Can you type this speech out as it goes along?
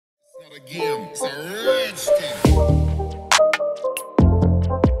Again, it's a rich thing.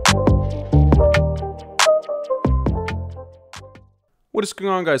 What is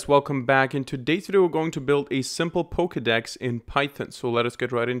going on, guys? Welcome back. In today's video we're going to build a simple Pokedex in Python, so let us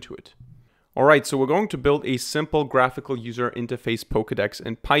get right into it. Alright, so we're going to build a simple graphical user interface Pokedex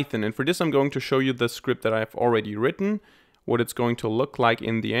in Python, and for this I'm going to show you the script that I've already written, what it's going to look like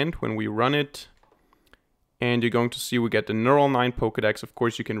in the end when we run it. And you're going to see we get the Neural 9 Pokedex. Of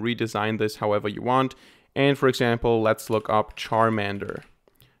course, you can redesign this however you want. And for example, let's look up Charmander.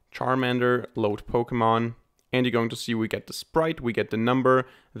 Charmander, load Pokemon. And you're going to see we get the sprite, we get the number,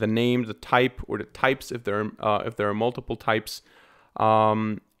 the name, the type, or the types if there are multiple types.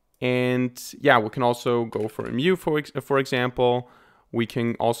 And yeah, we can also go for a mu, for example. We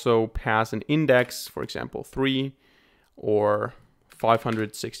can also pass an index, for example, 3 or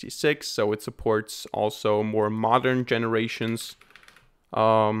 566, so it supports also more modern generations,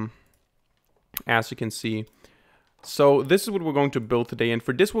 as you can see. So this is what we're going to build today, and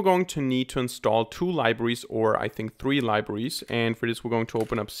for this we're going to need to install 2 libraries, or I think 3 libraries. And for this we're going to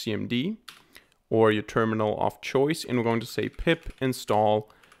open up CMD or your terminal of choice, and we're going to say pip install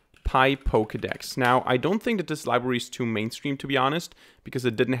Pi Pokedex. Now I don't think that this library is too mainstream, to be honest, because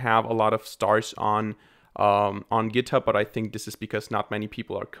it didn't have a lot of stars on GitHub, but I think this is because not many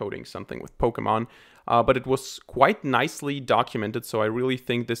people are coding something with Pokemon. But it was quite nicely documented, so I really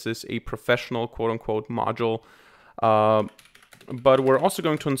think this is a professional quote-unquote module. But we're also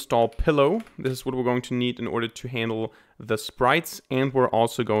going to install Pillow. This is what we're going to need in order to handle the sprites, and we're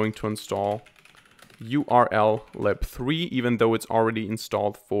also going to install URL lib3, even though it's already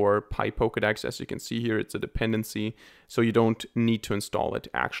installed for Pi Pokedex. As you can see here, it's a dependency, so you don't need to install it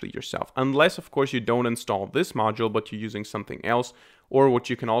actually yourself. Unless, of course, you don't install this module, but you're using something else. Or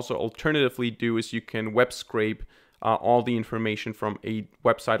what you can also alternatively do is you can web scrape all the information from a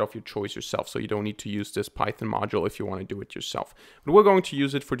website of your choice yourself. So you don't need to use this Python module if you want to do it yourself. But we're going to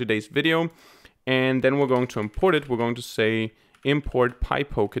use it for today's video. And then we're going to import it. We're going to say import Pi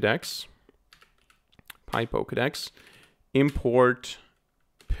Pokedex. Pi Pokedex, import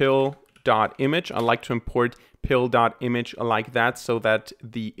pill.image. I like to import pill.image like that so that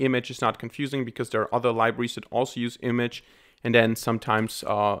the image is not confusing, because there are other libraries that also use image, and then sometimes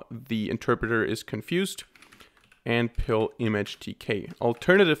the interpreter is confused. And pill image tk.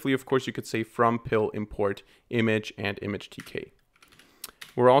 Alternatively, of course, you could say from pill import image and image tk.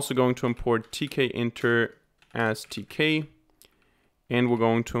 We're also going to import tkinter as tk, and we're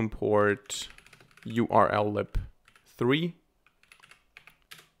going to import URL lib3,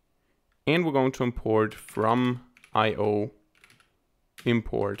 and we're going to import from IO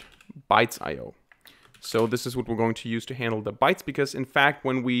import bytes IO. So this is what we're going to use to handle the bytes, because in fact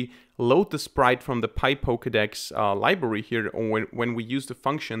when we load the sprite from the Pi Pokedex library here, or when we use the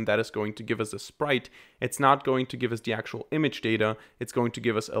function that is going to give us a sprite, it's not going to give us the actual image data, it's going to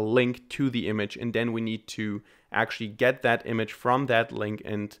give us a link to the image, and then we need to actually get that image from that link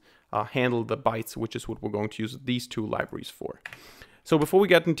and handle the bytes, which is what we're going to use these 2 libraries for. So before we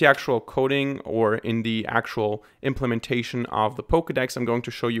get into actual coding or in the actual implementation of the Pokedex, I'm going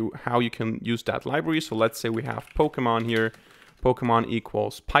to show you how you can use that library. So let's say we have Pokemon here, Pokemon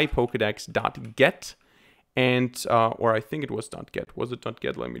equals Pi Pokedex.get, and or I think it was .get. Was it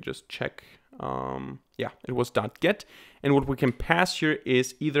 .get? Let me just check. Yeah, it was .get. And what we can pass here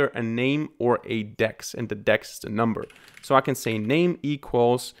is either a name or a dex, and the dex is the number. So I can say name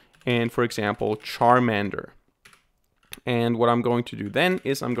equals, and for example, Charmander. And what I'm going to do then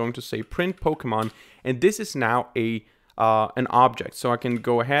is I'm going to say print Pokemon, and this is now an object. So I can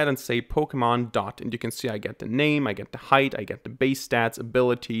go ahead and say Pokemon dot, and you can see I get the name, I get the height, I get the base stats,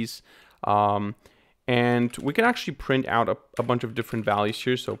 abilities, and we can actually print out a bunch of different values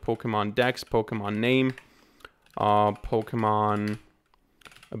here. So Pokemon dex, Pokemon name, Pokemon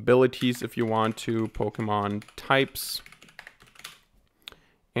abilities if you want to, Pokemon types,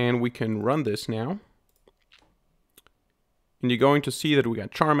 and we can run this now. And you're going to see that we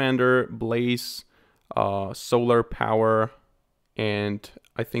got Charmander, Blaze, Solar Power, and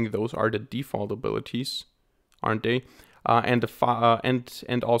I think those are the default abilities, aren't they? And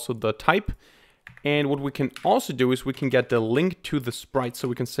also the type. And what we can also do is we can get the link to the sprite. So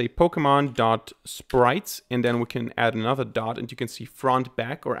we can say Pokemon.sprites, and then we can add another dot, and you can see front,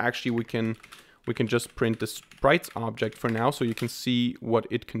 back, or actually we can just print the sprites object for now, so you can see what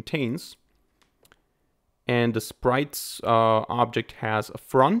it contains. And the sprites object has a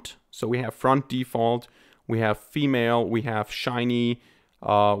front. So we have front default, we have female, we have shiny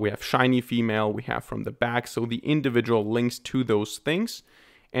female, we have from the back. So the individual links to those things.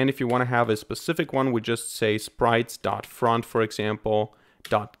 And if you want to have a specific one, we just say sprites.front, for example,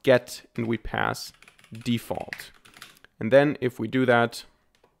 dot get, and we pass default. And then if we do that,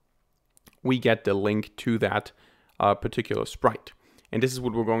 we get the link to that particular sprite. And this is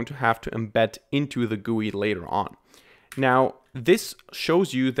what we're going to have to embed into the GUI later on. Now, this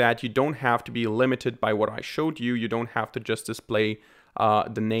shows you that you don't have to be limited by what I showed you. You don't have to just display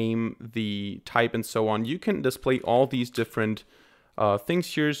the name, the type, and so on. You can display all these different things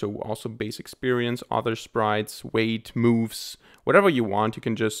here. So also base experience, other sprites, weight, moves, whatever you want. You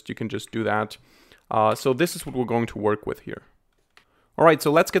can just do that. So this is what we're going to work with here. All right,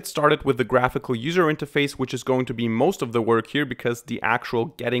 so let's get started with the graphical user interface, which is going to be most of the work here because the actual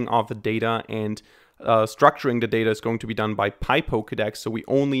getting of the data and structuring the data is going to be done by Pi Pokedex. So we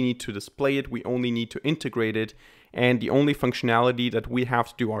only need to display it, we only need to integrate it, and the only functionality that we have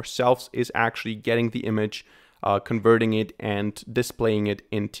to do ourselves is actually getting the image, converting it, and displaying it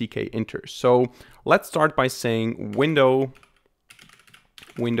in tkinter. So let's start by saying window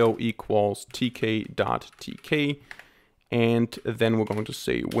equals tk.tk. And then we're going to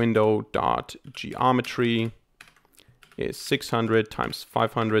say window.geometry is 600 times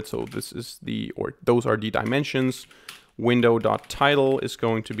 500. So this is those are the dimensions. Window.title is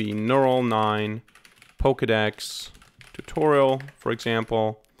going to be neural 9 Pokedex tutorial, for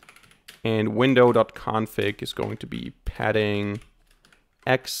example. And window.config is going to be padding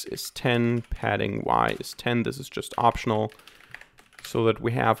X is 10, padding Y is 10. This is just optional, so that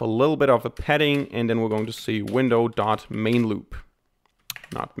we have a little bit of a padding, and then we're going to say window.mainLoop,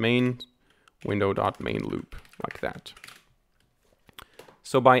 not main, window.mainLoop, like that.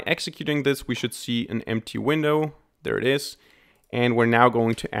 So by executing this, we should see an empty window. There it is. And we're now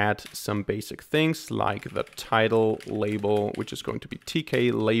going to add some basic things like the title label, which is going to be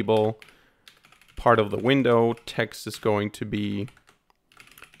TK label, part of the window. Text is going to be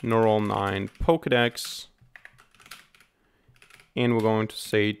neural 9 Pokedex. And we're going to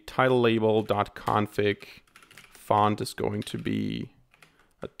say title label.config. Font is going to be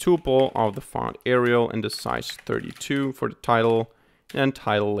a tuple of the font Arial and the size 32 for the title. And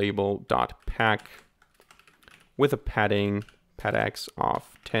title label.pack with a padding pad X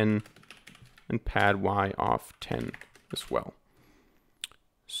of 10 and pad Y of 10 as well.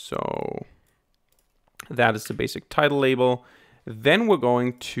 So that is the basic title label. Then we're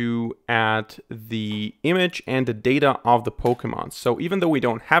going to add the image and the data of the Pokemon. So even though we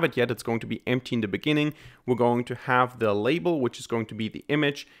don't have it yet, it's going to be empty in the beginning. We're going to have the label, which is going to be the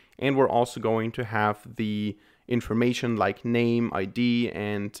image. And we're also going to have the information like name, ID,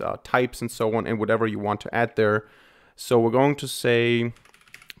 and types and so on, and whatever you want to add there. So we're going to say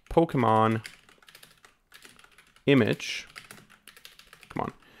Pokemon image,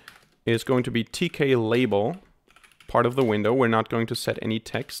 is going to be TK label, part of the window. We're not going to set any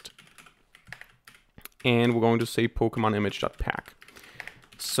text. And we're going to say Pokemon image.pack.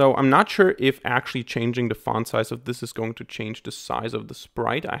 So I'm not sure if actually changing the font size of this is going to change the size of the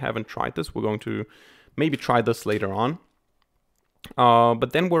sprite. I haven't tried this. We're going to maybe try this later on.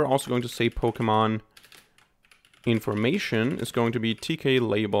 But then we're also going to say Pokemon information is going to be TK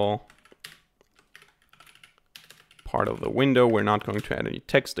label, part of the window. We're not going to add any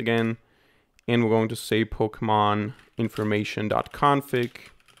text again. And we're going to say Pokemon information.config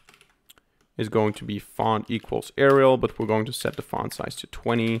is going to be font equals Arial, but we're going to set the font size to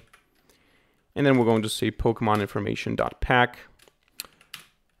 20. And then we're going to say Pokemon information.pack.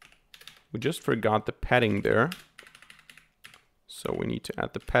 We just forgot the padding there. So we need to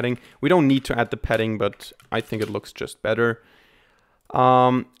add the padding. We don't need to add the padding, but I think it looks just better.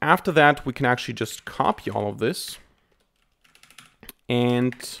 After that, we can actually just copy all of this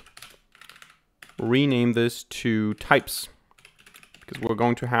and rename this to types, because we're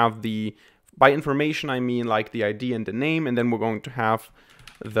going to have the, by information I mean like the ID and the name, and then we're going to have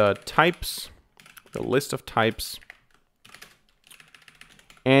the types, the list of types.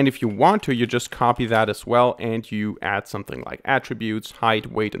 And if you want to, you just copy that as well, and you add something like attributes,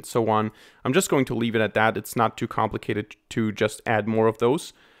 height, weight, and so on. I'm just going to leave it at that. It's not too complicated to just add more of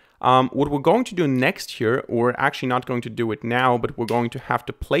those. What we're going to do next here, or actually not going to do it now, but we're going to have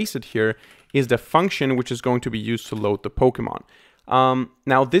to place it here, is the function which is going to be used to load the Pokemon.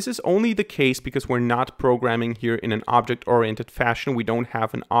 Now, this is only the case because we're not programming here in an object-oriented fashion. We don't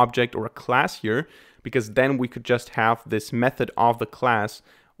have an object or a class here, because then we could just have this method of the class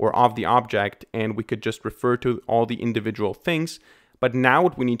or of the object, and we could just refer to all the individual things. But now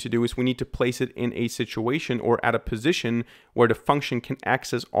what we need to do is we need to place it in a situation or at a position where the function can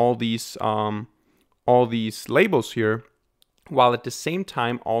access all these labels here, while at the same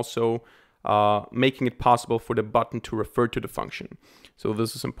time also making it possible for the button to refer to the function. So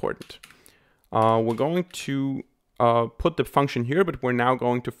this is important. We're going to put the function here, but we're now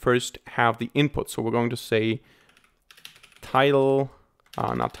going to first have the input. So we're going to say title,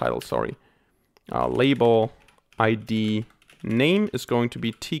 label ID name is going to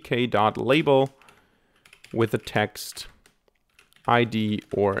be tk.label with the text ID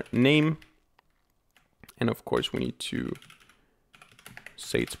or name. And of course, we need to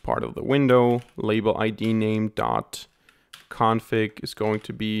say it's part of the window. Label ID name dot config is going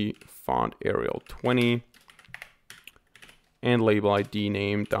to be font Arial 20. And label ID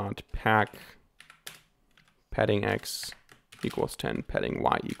name dot pack padding x equals 10, padding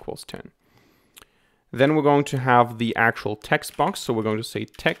y equals 10. Then we're going to have the actual text box. So we're going to say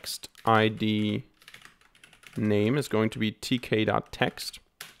text ID name is going to be tk.text,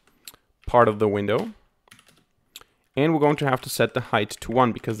 part of the window. And we're going to have to set the height to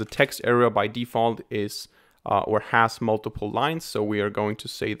 1 because the text area by default is or has multiple lines. So we are going to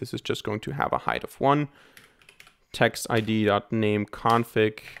say this is just going to have a height of 1. Text ID.name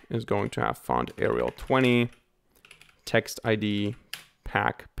config is going to have font Arial 20. Text ID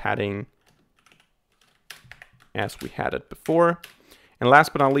pack padding as we had it before. And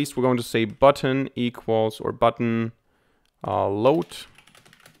last but not least, we're going to say button equals, or button load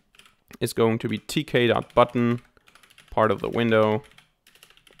is going to be tk.button, part of the window.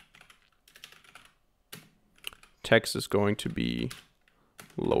 Text is going to be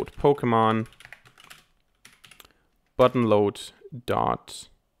load Pokemon. Button load dot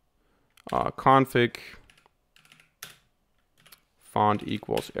config, font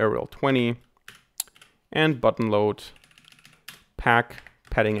equals Arial 20. And button load pack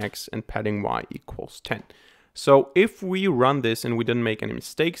padding x and padding y equals 10. So if we run this and we didn't make any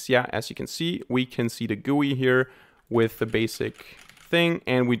mistakes, yeah, as you can see, we can see the GUI here with the basic thing,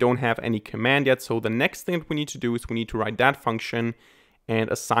 and we don't have any command yet. So the next thing that we need to do is we need to write that function and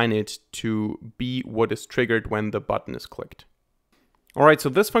assign it to be what is triggered when the button is clicked. All right, so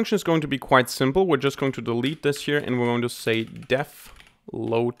this function is going to be quite simple. We're just going to delete this here and we're going to say def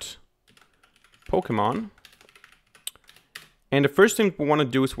load Pokemon. And the first thing we want to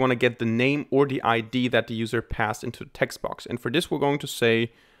do is we want to get the name or the ID that the user passed into the text box. And for this, we're going to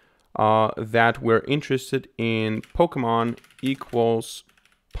say that we're interested in Pokemon equals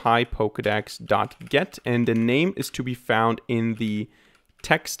Pi Pokedex dot get, and the name is to be found in the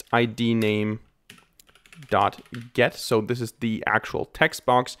text ID name dot get. So this is the actual text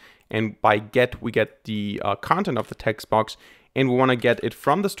box, and by get we get the content of the text box, and we want to get it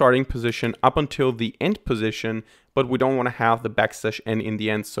from the starting position up until the end position, but we don't want to have the \n in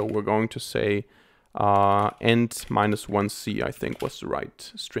the end. So we're going to say end -1c, I think was the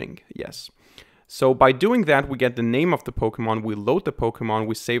right string. Yes. So by doing that, we get the name of the Pokemon, we load the Pokemon,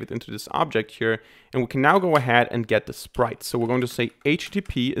 we save it into this object here, and we can now go ahead and get the sprite. So we're going to say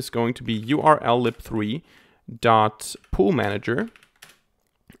HTTP is going to be urllib3 dot pool manager,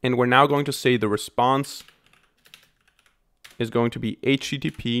 and we're now going to say the response is going to be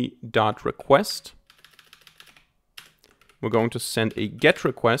HTTP dot request. We're going to send a GET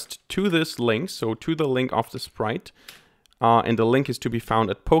request to this link, so to the link of the sprite. And the link is to be found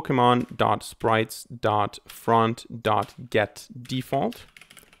at pokemon.sprites.front.getDefault,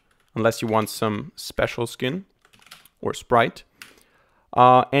 unless you want some special skin or sprite.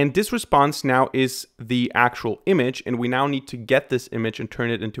 And this response now is the actual image, and we now need to get this image and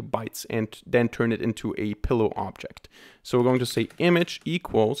turn it into bytes and then turn it into a pillow object. So we're going to say image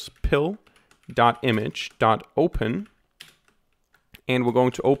equals pill.image.open, and we're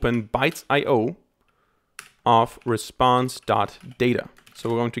going to open bytes.io of response.data. So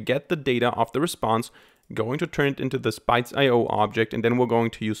we're going to get the data of the response, going to turn it into this bytes.io object, and then we're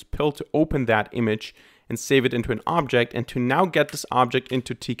going to use pill to open that image and save it into an object. And to now get this object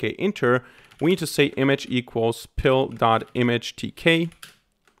into tkinter, we need to say image equals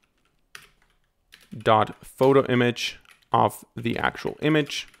pill.image.tk.photoimage of the actual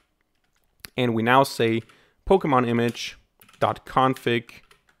image. And we now say Pokemon image.config,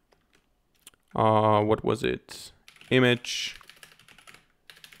 what was it? Image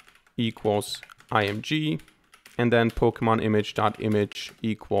equals img, and then Pokemon image.image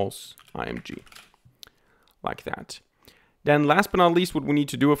equals img, like that. Then last but not least, what we need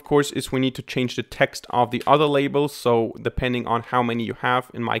to do, of course, is we need to change the text of the other labels. So depending on how many you have,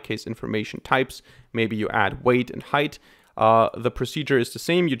 in my case, information types, maybe you add weight and height. The procedure is the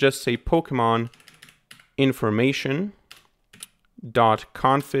same. You just say Pokemon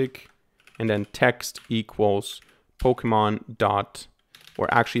information.config, and then text equals Pokemon dot,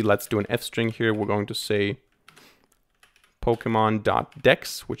 or actually let's do an F string here. We're going to say Pokemon dot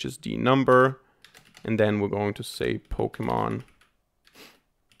dex, which is the number, and then we're going to say Pokemon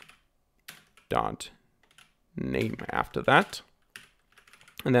dot name after that.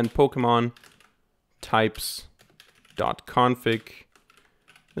 And then Pokemon types dot config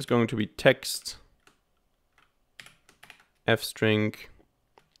is going to be text f-string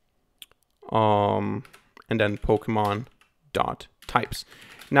and then Pokemon dot types.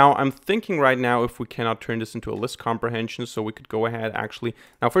 Now I'm thinking right now if we cannot turn this into a list comprehension, so we could go ahead actually.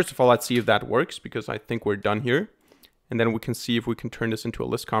 Now first of all, let's see if that works, because I think we're done here. And then we can see if we can turn this into a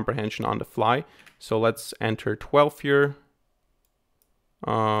list comprehension on the fly. So let's enter 12 here.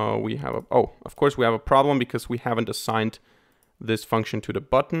 We have a, oh, of course we have a problem because we haven't assigned this function to the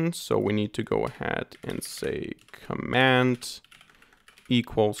button. So we need to go ahead and say command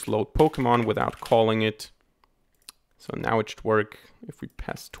equals load Pokemon without calling it. So now it should work. If we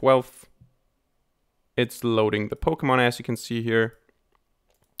pass 12, it's loading the Pokemon, as you can see here.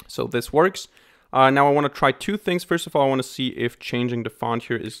 So this works. Now I want to try two things. First of all, I want to see if changing the font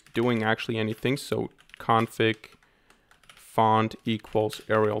here is doing actually anything. So config font equals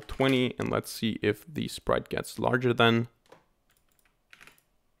Arial 20, and let's see if the sprite gets larger than.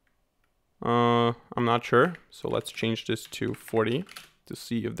 I'm not sure. So let's change this to 40 to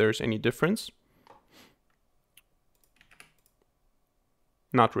see if there's any difference.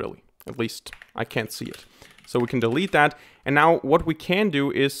 Not really. At least I can't see it. So we can delete that. And now what we can do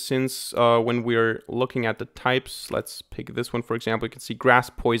is, since when we're looking at the types, let's pick this one, for example, you can see grass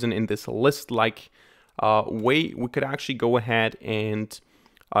poison in this list-like way. We could actually go ahead and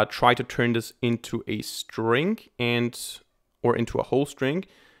try to turn this into a string or into a whole string,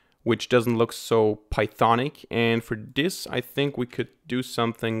 which doesn't look so Pythonic. And for this, I think we could do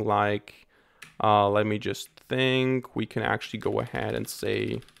something like, let me just think, we can actually go ahead and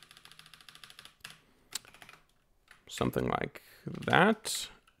say something like that,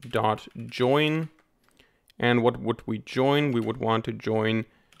 dot join. And what would we join? We would want to join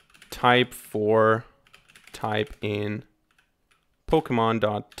type for type in Pokemon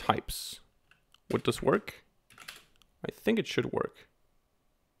dot types. Would this work? I think it should work,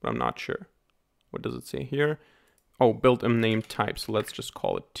 but I'm not sure. What does it say here? Oh, build a name type. So let's just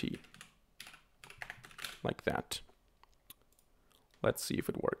call it T. Like that. Let's see if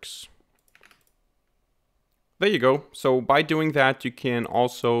it works. There you go. So by doing that, you can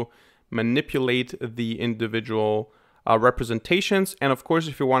also manipulate the individual representations. And of course,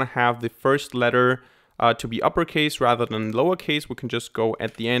 if you want to have the first letter to be uppercase rather than lowercase, we can just go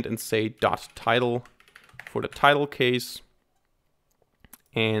at the end and say dot title for the title case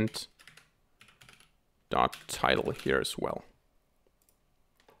and dot title here as well.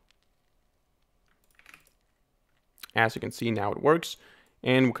 As you can see, now it works.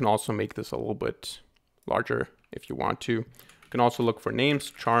 And we can also make this a little bit larger if you want to. You can also look for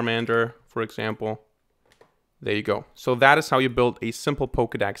names, Charmander, for example. There you go. So that is how you build a simple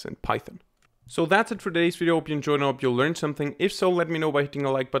Pokedex in Python. So that's it for today's video. Hope you enjoyed and hope you learned something. If so, let me know by hitting the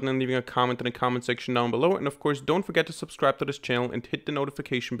like button and leaving a comment in the comment section down below. And of course, don't forget to subscribe to this channel and hit the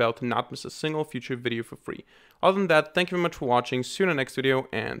notification bell to not miss a single future video for free. Other than that, thank you very much for watching. See you in the next video,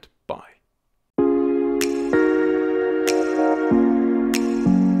 and